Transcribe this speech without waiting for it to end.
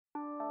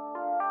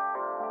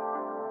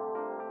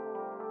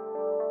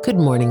Good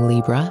morning,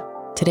 Libra.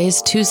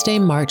 Today's Tuesday,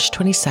 March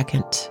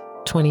 22nd,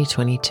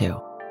 2022.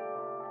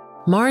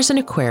 Mars in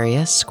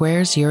Aquarius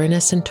squares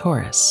Uranus and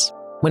Taurus.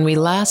 When we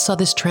last saw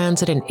this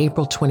transit in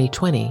April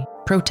 2020,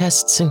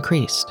 protests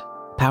increased.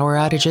 Power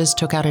outages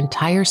took out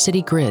entire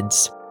city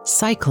grids.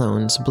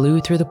 Cyclones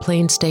blew through the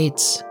plain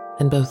states,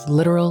 and both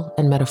literal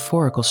and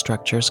metaphorical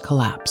structures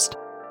collapsed.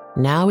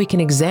 Now we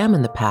can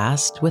examine the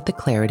past with the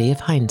clarity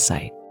of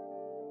hindsight.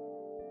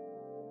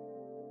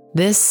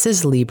 This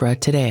is Libra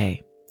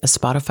Today, a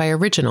Spotify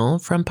original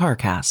from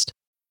Parcast.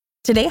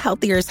 Today,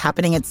 Healthier is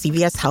happening at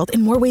CVS Health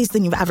in more ways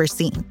than you've ever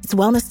seen. It's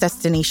wellness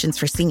destinations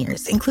for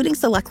seniors, including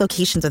select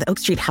locations with Oak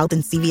Street Health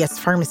and CVS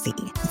Pharmacy.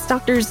 It's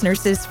doctors,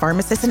 nurses,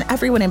 pharmacists, and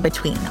everyone in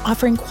between,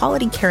 offering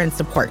quality care and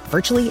support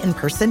virtually, in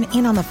person,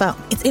 and on the phone.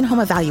 It's in-home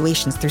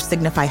evaluations through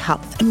Signify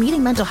Health and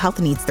meeting mental health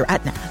needs through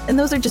Aetna. And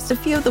those are just a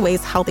few of the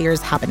ways Healthier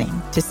is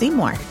happening. To see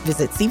more,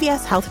 visit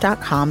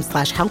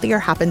cvshealth.com/healthier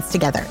happens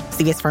together.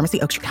 CVS Pharmacy,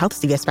 Oak Street Health,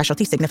 CVS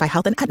Specialty, Signify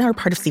Health, and Aetna are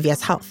part of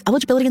CVS Health.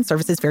 Eligibility and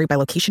services vary by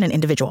location and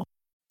individual.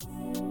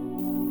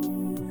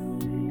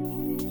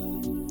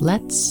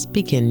 Let's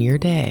begin your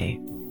day.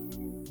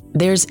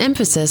 There's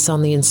emphasis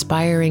on the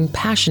inspiring,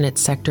 passionate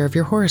sector of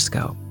your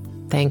horoscope,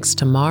 thanks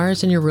to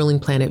Mars and your ruling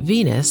planet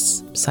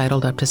Venus,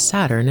 sidled up to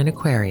Saturn in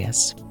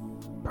Aquarius.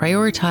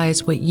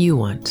 Prioritize what you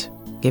want,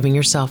 giving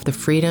yourself the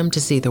freedom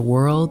to see the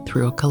world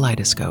through a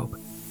kaleidoscope.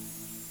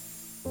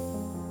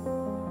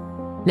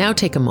 Now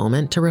take a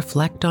moment to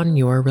reflect on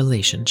your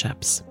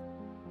relationships.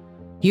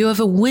 You have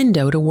a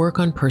window to work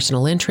on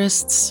personal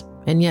interests,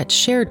 and yet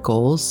shared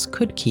goals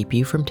could keep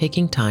you from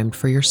taking time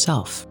for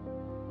yourself.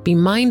 Be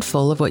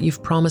mindful of what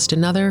you've promised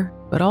another,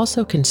 but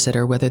also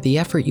consider whether the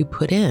effort you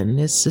put in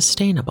is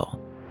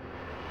sustainable.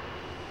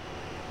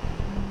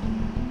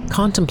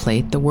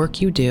 Contemplate the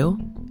work you do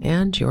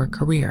and your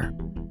career.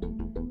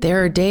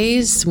 There are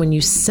days when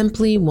you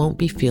simply won't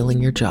be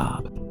feeling your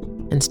job.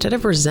 Instead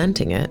of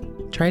resenting it,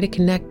 try to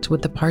connect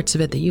with the parts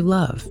of it that you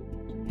love.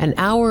 An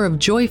hour of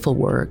joyful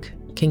work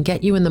can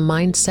get you in the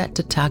mindset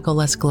to tackle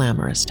less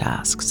glamorous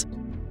tasks.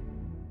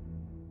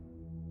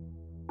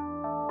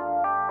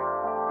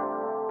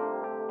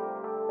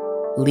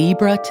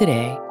 Libra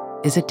Today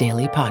is a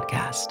daily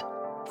podcast.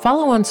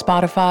 Follow on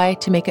Spotify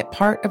to make it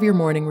part of your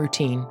morning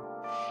routine.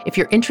 If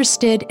you're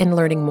interested in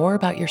learning more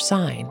about your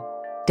sign,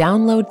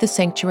 download the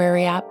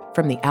Sanctuary app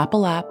from the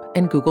Apple app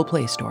and Google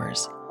Play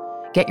stores.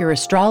 Get your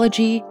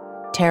astrology,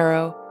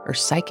 tarot, or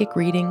psychic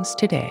readings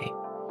today.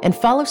 And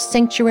follow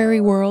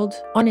Sanctuary World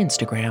on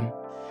Instagram.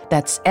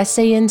 That's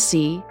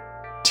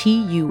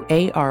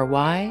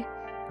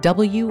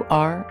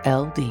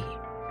SANCTUARYWRLD.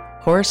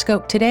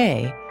 Horoscope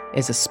Today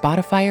is a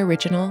Spotify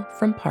original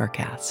from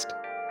Parcast.